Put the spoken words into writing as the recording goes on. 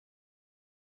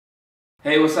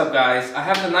Hey, what's up guys? I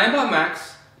have the Ninebot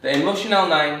Max, the Inmotion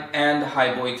L9, and the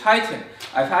Hiboy Titan.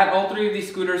 I've had all three of these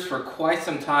scooters for quite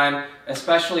some time,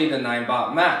 especially the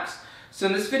Ninebot Max. So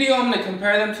in this video I'm going to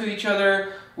compare them to each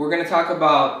other. We're going to talk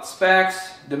about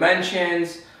specs,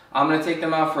 dimensions. I'm going to take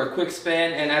them out for a quick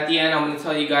spin, and at the end I'm going to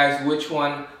tell you guys which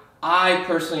one I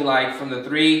personally like from the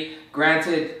three.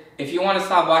 Granted, if you want to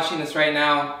stop watching this right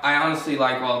now, I honestly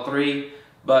like all three.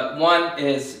 But one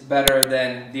is better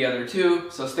than the other two,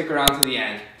 so stick around to the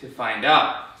end to find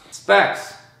out.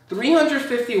 Specs: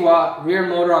 350 watt rear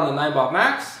motor on the Ninebot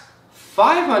Max,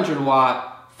 500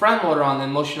 watt front motor on the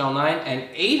Inmotion L9, and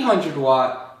 800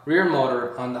 watt rear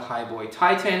motor on the Hiboy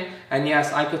Titan. And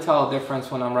yes, I could tell a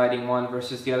difference when I'm riding one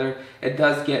versus the other. It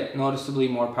does get noticeably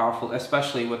more powerful,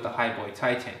 especially with the Hiboy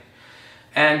Titan.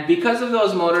 And because of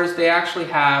those motors, they actually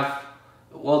have,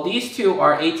 well, these two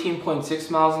are 18.6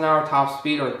 miles an hour top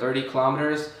speed, or 30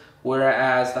 kilometers,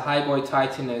 whereas the Hiboy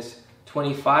Titan is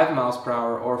 25 miles per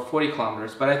hour or 40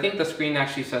 kilometers, but I think the screen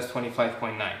actually says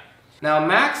 25.9. Now,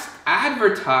 max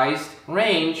advertised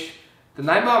range, the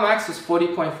Ninebot Max is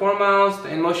 40.4 miles, the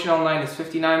Inmotion L9 is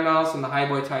 59 miles, and the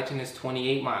Hiboy Titan is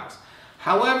 28 miles.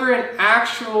 However, in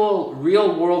actual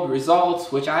real-world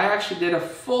results, which I actually did a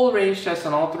full range test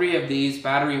on all three of these,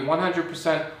 battery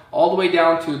 100%, all the way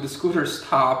down to the scooter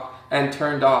stopped and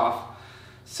turned off.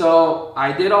 So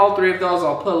I did all three of those.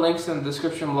 I'll put links in the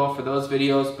description below for those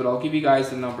videos, but I'll give you guys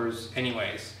the numbers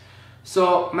anyways.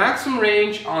 So maximum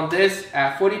range on this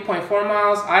at 40.4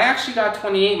 miles, I actually got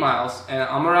 28 miles, and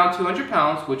I'm around 200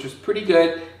 pounds, which is pretty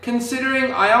good,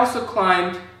 considering I also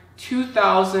climbed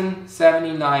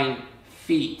 2,079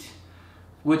 feet,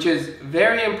 which is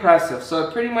very impressive. So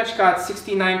it pretty much got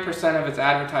 69% of its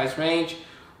advertised range,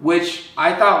 which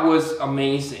I thought was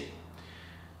amazing.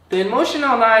 The Inmotion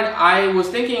L9, I was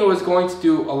thinking it was going to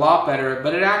do a lot better,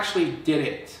 but it actually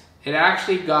didn't. It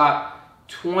actually got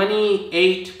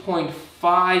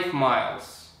 28.5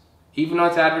 miles, even though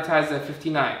it's advertised at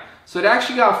 59. So it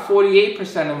actually got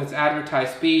 48% of its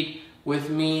advertised speed,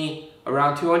 with me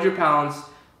around 200 pounds,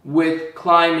 with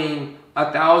climbing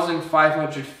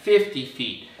 1,550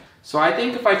 feet. So I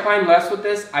think if I climb less with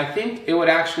this, I think it would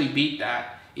actually beat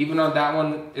that, even though that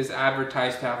one is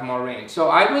advertised to have more range. So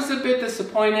I was a bit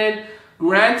disappointed.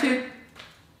 Granted,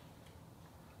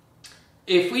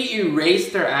 if we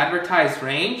erase their advertised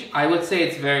range, I would say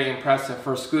it's very impressive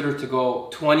for a scooter to go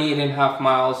 28.5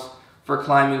 miles for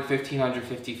climbing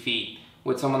 1,550 feet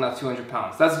with someone that's 200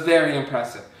 pounds. That's very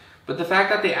impressive. But the fact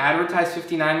that they advertised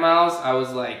 59 miles, I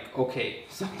was like, okay,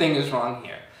 something is wrong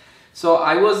here. So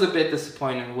I was a bit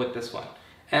disappointed with this one.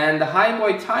 And the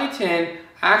Hiboy Titan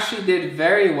actually did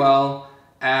very well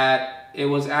at, it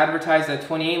was advertised at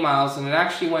 28 miles, and it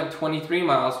actually went 23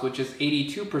 miles, which is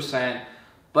 82%.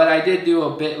 But I did do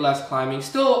a bit less climbing.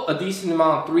 Still a decent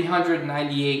amount,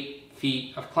 398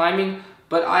 feet of climbing.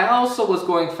 But I also was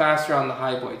going faster on the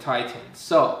Hiboy Titan.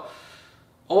 So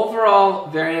overall,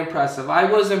 very impressive. I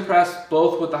was impressed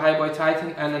both with the Hiboy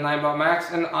Titan and the Ninebot Max,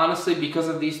 and honestly, because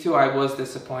of these two, I was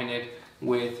disappointed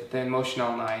with the Inmotion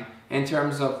L9 in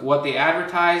terms of what they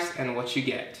advertise and what you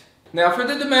get. Now for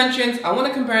the dimensions, I want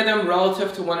to compare them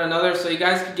relative to one another so you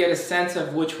guys can get a sense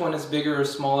of which one is bigger,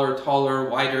 smaller, taller,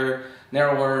 wider,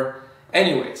 narrower.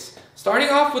 Anyways, starting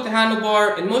off with the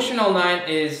handlebar, Inmotion L9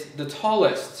 is the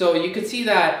tallest. So you can see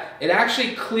that it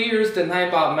actually clears the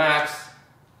Ninebot Max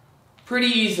pretty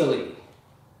easily.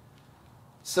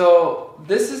 So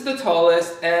this is the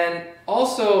tallest, and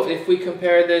also if we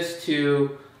compare this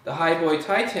to the Hiboy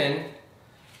Titan,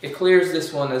 it clears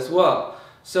this one as well.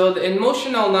 So the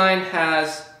Inmotion L9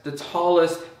 has the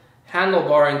tallest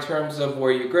handlebar in terms of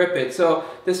where you grip it. So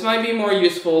this might be more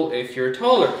useful if you're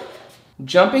taller.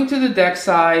 Jumping to the deck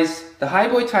size, the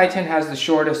Hiboy Titan has the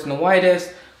shortest and the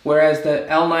widest, whereas the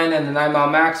L9 and the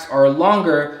Ninebot Max are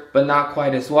longer but not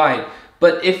quite as wide.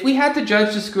 But if we had to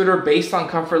judge the scooter based on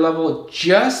comfort level,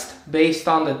 just based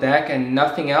on the deck and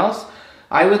nothing else,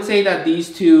 I would say that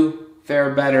these two fare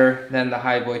better than the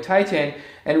Hiboy Titan.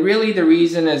 And really the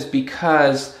reason is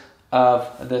because of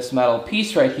this metal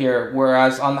piece right here,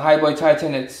 whereas on the Hiboy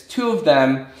Titan it's two of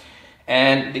them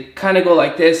and they kind of go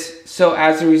like this. So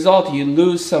as a result, you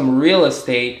lose some real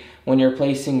estate when you're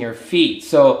placing your feet.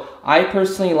 So I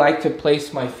personally like to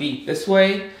place my feet this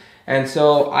way, and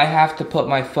so I have to put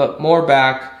my foot more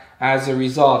back as a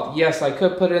result. Yes, I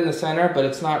could put it in the center, but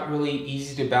it's not really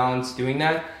easy to balance doing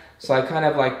that. So I kind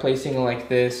of like placing it like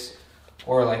this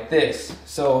or like this.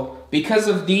 So because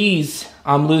of these,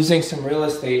 I'm losing some real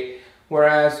estate.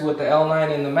 Whereas with the L9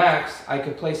 and the Max, I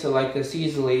could place it like this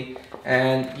easily,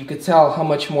 and you could tell how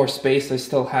much more space I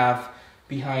still have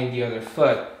behind the other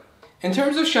foot. In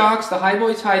terms of shocks, the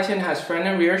Hiboy Titan has front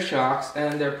and rear shocks,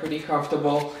 and they're pretty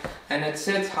comfortable, and it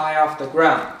sits high off the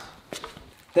ground.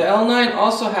 The L9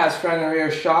 also has front and rear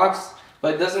shocks,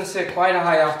 but it doesn't sit quite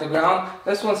high off the ground.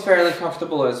 This one's fairly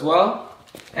comfortable as well.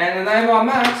 And the Ninebot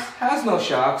Max has no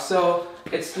shocks, so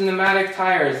it's the pneumatic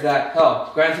tires that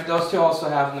help. Granted, those two also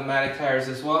have pneumatic tires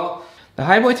as well. The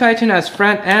Hiboy Titan has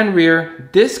front and rear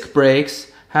disc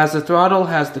brakes, has the throttle,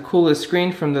 has the coolest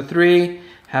screen from the three,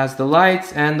 has the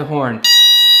lights and the horn.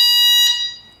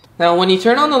 Now when you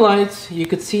turn on the lights, you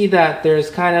could see that there's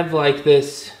kind of like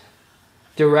this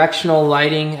directional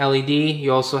lighting LED.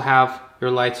 You also have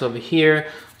your lights over here,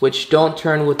 which don't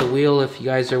turn with the wheel if you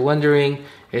guys are wondering.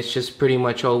 It's just pretty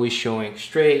much always showing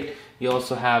straight. You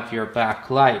also have your back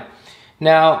light.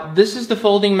 Now this is the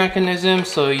folding mechanism,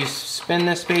 so you spin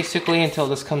this basically until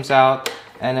this comes out,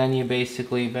 and then you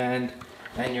basically bend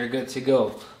and you're good to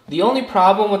go. The only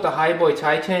problem with the Hiboy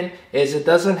Titan is it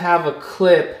doesn't have a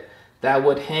clip that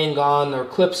would hang on or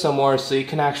clip somewhere, so you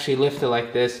can actually lift it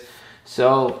like this.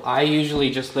 So I usually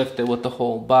just lift it with the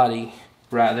whole body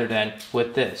rather than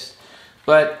with this.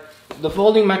 But the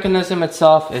folding mechanism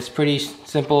itself is pretty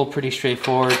simple, pretty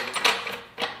straightforward.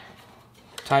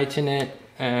 Tighten it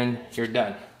and you're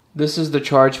done. This is the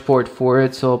charge port for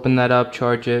it, so open that up,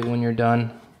 charge it. When you're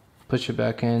done, push it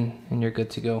back in and you're good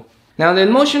to go. Now the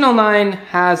Inmotion L9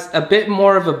 has a bit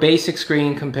more of a basic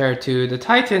screen compared to the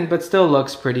Titan, but still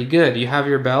looks pretty good. You have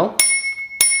your bell,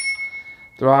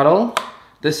 throttle.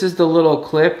 This is the little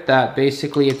clip that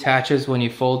basically attaches when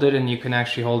you fold it, and you can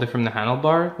actually hold it from the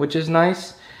handlebar, which is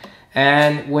nice.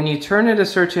 And when you turn it a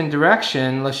certain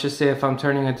direction, let's just say if I'm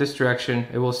turning it this direction,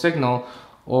 it will signal,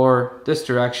 or this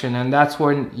direction, and that's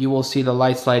when you will see the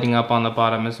lights lighting up on the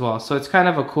bottom as well. So it's kind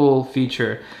of a cool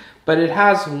feature. But it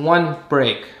has one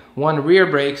brake. One rear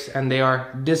brakes, and they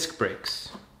are disc brakes.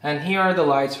 And here are the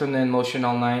lights from the Inmotion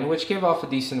L9, which give off a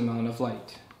decent amount of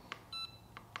light.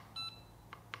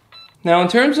 Now in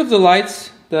terms of the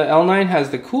lights, the L9 has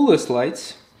the coolest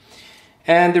lights,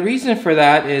 and the reason for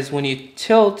that is when you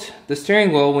tilt the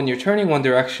steering wheel, when you're turning one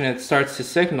direction, it starts to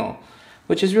signal,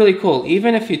 which is really cool.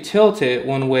 Even if you tilt it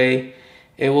one way,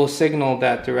 it will signal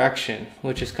that direction,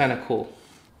 which is kind of cool.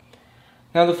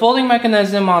 Now the folding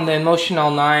mechanism on the Inmotion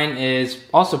L9 is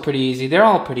also pretty easy. They're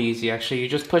all pretty easy actually. You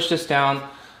just push this down,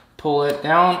 pull it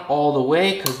down all the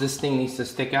way because this thing needs to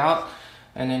stick out,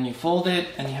 and then you fold it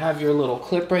and you have your little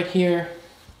clip right here,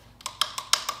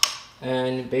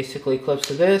 and it basically clips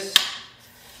to this,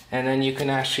 and then you can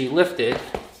actually lift it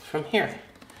from here,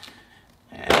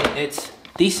 and it's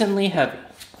decently heavy.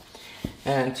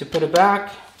 And to put it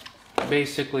back,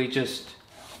 basically just,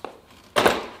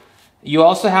 you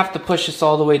also have to push this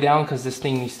all the way down because this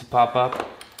thing needs to pop up,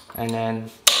 and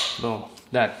then boom,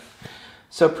 done.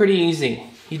 So pretty easy.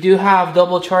 You do have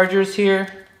double chargers here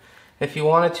if you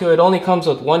wanted to. It only comes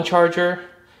with one charger,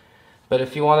 but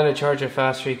if you wanted to charge it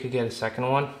faster, you could get a second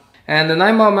one. And the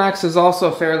Ninebot Max is also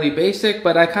fairly basic,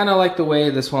 but I kind of like the way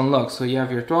this one looks. So you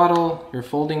have your throttle, your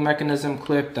folding mechanism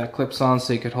clip that clips on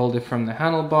so you could hold it from the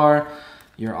handlebar,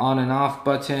 your on and off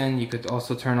button. You could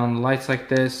also turn on the lights like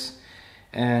this,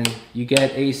 and you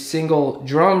get a single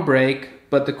drum brake,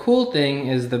 but the cool thing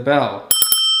is the bell.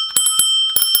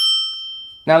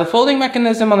 Now the folding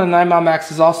mechanism on the Ninebot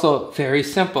Max is also very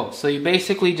simple. So you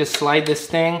basically just slide this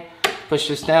thing, push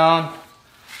this down,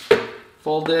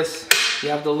 fold this. You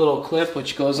have the little clip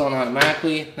which goes on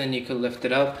automatically, then you can lift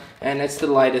it up, and it's the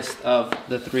lightest of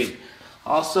the three.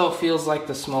 Also feels like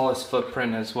the smallest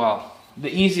footprint as well.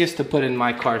 The easiest to put in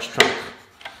my car's trunk.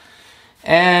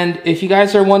 And if you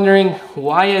guys are wondering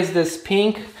why is this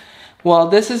pink, well,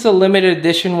 this is a limited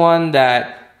edition one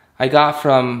that I got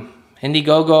from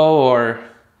Indiegogo, or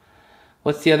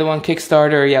what's the other one,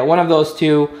 Kickstarter, yeah, one of those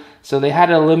two. So they had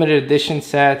a limited edition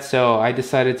set, so I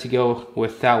decided to go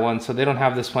with that one. So they don't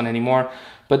have this one anymore,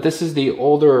 but this is the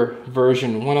older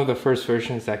version, one of the first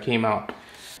versions that came out.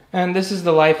 And this is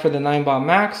the light for the Ninebot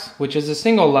Max, which is a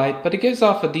single light, but it gives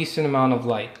off a decent amount of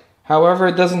light. However,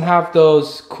 it doesn't have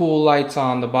those cool lights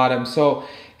on the bottom, so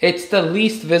it's the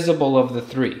least visible of the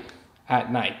three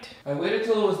at night. I waited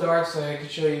till it was dark so I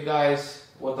could show you guys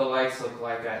what the lights look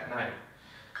like at night.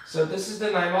 So this is the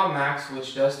Ninebot Max,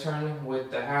 which does turn with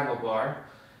the handlebar,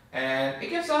 and it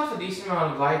gives off a decent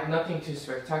amount of light, nothing too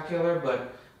spectacular,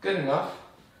 but good enough.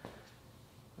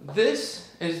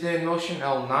 This is the Inmotion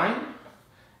L9.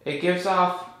 It gives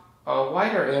off a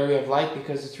wider area of light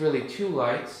because it's really two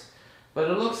lights,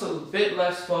 but it looks a bit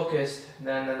less focused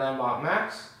than the Ninebot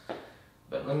Max.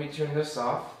 But let me turn this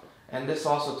off, and this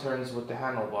also turns with the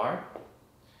handlebar.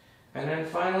 And then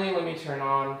finally, let me turn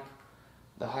on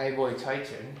the Hiboy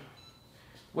Titan.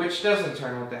 which doesn't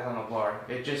turn with the handlebar.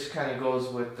 It just kind of goes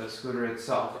with the scooter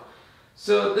itself.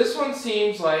 So this one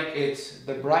seems like it's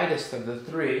the brightest of the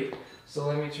three. So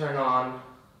let me turn on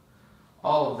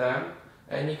all of them,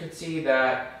 and you can see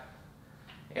that,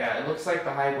 yeah, it looks like the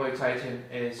Hiboy Titan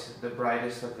is the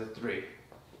brightest of the three.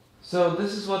 So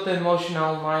this is what the Inmotion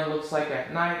L9 looks like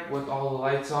at night with all the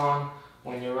lights on.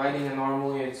 When you're riding it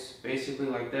normally, it's basically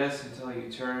like this until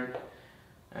you turn,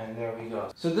 and there we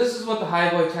go. So this is what the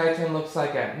Hiboy Titan looks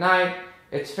like at night.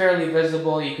 It's fairly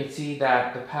visible. You can see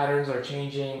that the patterns are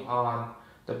changing on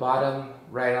the bottom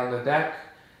right on the deck,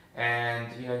 and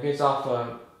it gives off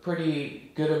a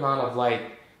pretty good amount of light.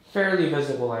 Fairly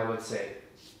visible, I would say.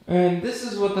 And this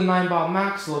is what the Ninebot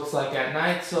Max looks like at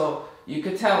night, so you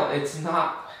could tell it's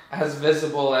not as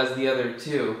visible as the other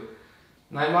two.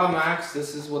 Ninebot Max,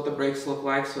 this is what the brakes look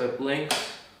like, so it blinks.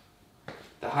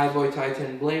 The Hiboy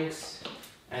Titan blinks,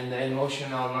 and the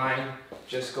Inmotion L9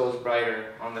 just goes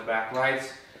brighter on the back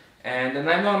lights. And the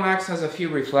Ninebot Max has a few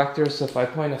reflectors, so if I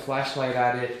point a flashlight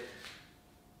at it,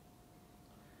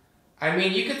 I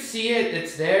mean, you could see it,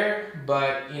 it's there,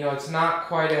 but it's not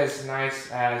quite as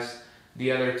nice as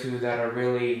the other two that are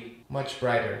really much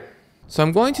brighter. So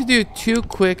I'm going to do two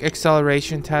quick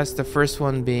acceleration tests, the first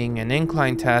one being an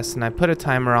incline test, and I put a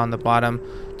timer on the bottom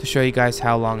to show you guys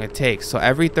how long it takes. So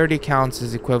every 30 counts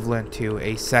is equivalent to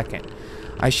a second.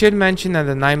 I should mention that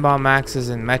the Ninebot Max is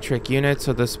in metric units,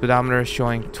 so the speedometer is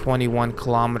showing 21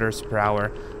 kilometers per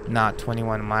hour, not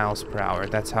 21 miles per hour.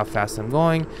 That's how fast I'm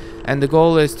going, and the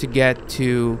goal is to get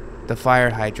to the fire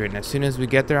hydrant. As soon as we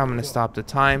get there, I'm going to stop the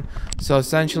time. So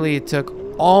essentially it took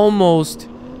almost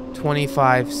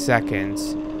 25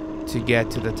 seconds to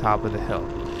get to the top of the hill.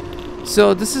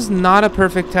 So this is not a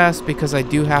perfect test because I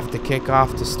do have to kick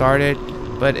off to start it,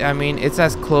 but I mean it's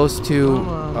as close to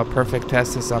a perfect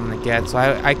test as I'm gonna get. So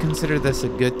I consider this a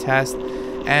good test,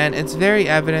 and it's very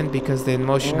evident because the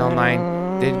Inmotion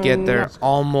L9 did get there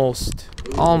almost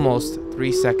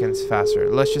 3 seconds faster.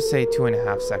 Let's just say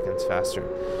 2.5 seconds faster.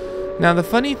 Now the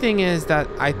funny thing is that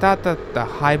I thought that the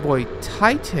Hiboy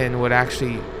Titan would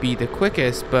actually be the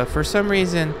quickest, but for some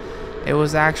reason it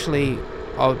was actually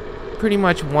pretty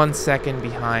much 1 second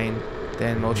behind the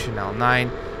Inmotion L9,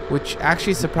 which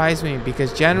actually surprised me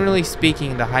because generally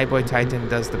speaking the Hiboy Titan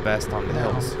does the best on the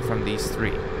hills from these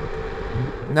three.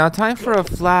 Now time for a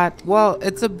flat, well,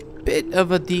 it's a bit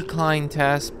of a decline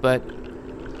test, but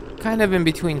kind of in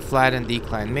between flat and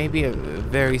decline, maybe a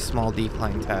very small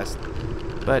decline test.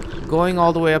 But going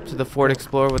all the way up to the Ford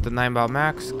Explorer with the Ninebot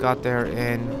Max, got there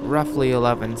in roughly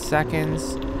 11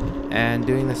 seconds. And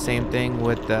doing the same thing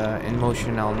with the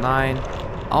Inmotion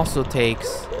L9 also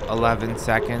takes 11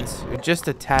 seconds, just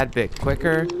a tad bit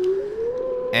quicker.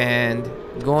 And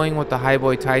going with the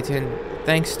Hiboy Titan,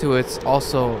 thanks to its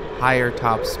also higher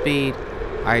top speed,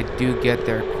 I do get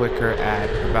there quicker at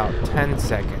about 10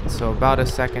 seconds. So about a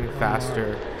second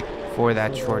faster for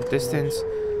that short distance,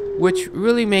 which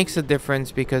really makes a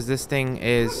difference because this thing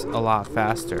is a lot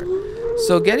faster.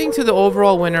 So getting to the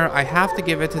overall winner, I have to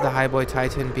give it to the Hiboy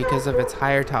Titan because of its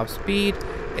higher top speed.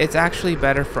 It's actually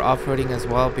better for off-roading as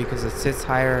well because it sits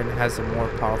higher and has a more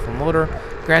powerful motor.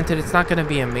 Granted, it's not going to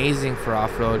be amazing for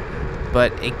off-road,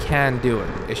 but it can do it.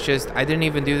 It's just I didn't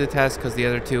even do the test because the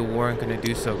other two weren't going to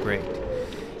do so great.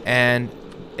 And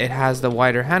it has the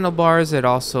wider handlebars, it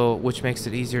also, which makes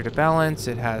it easier to balance.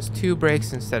 It has 2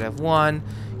 brakes instead of 1,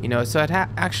 so it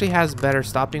actually has better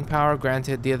stopping power.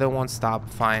 Granted, the other one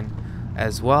stopped fine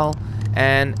as well,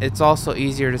 and it's also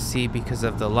easier to see because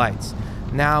of the lights.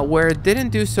 Now, where it didn't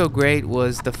do so great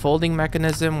was the folding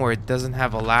mechanism, where it doesn't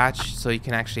have a latch, so you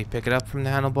can actually pick it up from the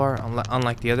handlebar,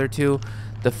 unlike the other two.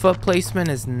 The foot placement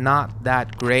is not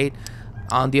that great.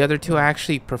 On the other two, I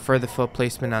actually prefer the foot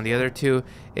placement on the other two.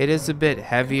 It is a bit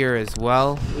heavier as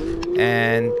well,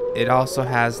 and it also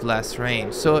has less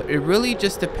range. So it really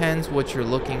just depends what you're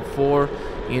looking for.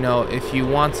 If you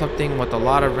want something with a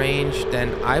lot of range,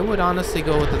 then I would honestly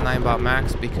go with the Ninebot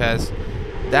Max because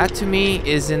that to me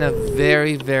is in a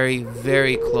very, very,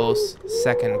 very close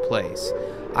second place.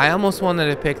 I almost wanted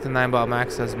to pick the Ninebot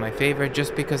Max as my favorite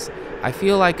just because I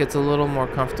feel like it's a little more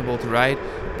comfortable to ride.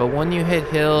 But when you hit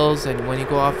hills and when you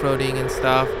go off-roading and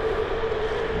stuff,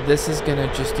 this is going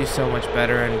to just do so much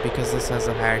better, and because this has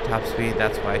a higher top speed,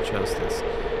 that's why I chose this.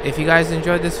 If you guys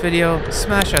enjoyed this video,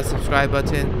 smash that subscribe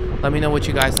button. Let me know what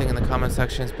you guys think in the comment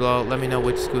sections below. Let me know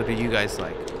which scooter you guys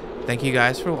like. Thank you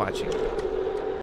guys for watching.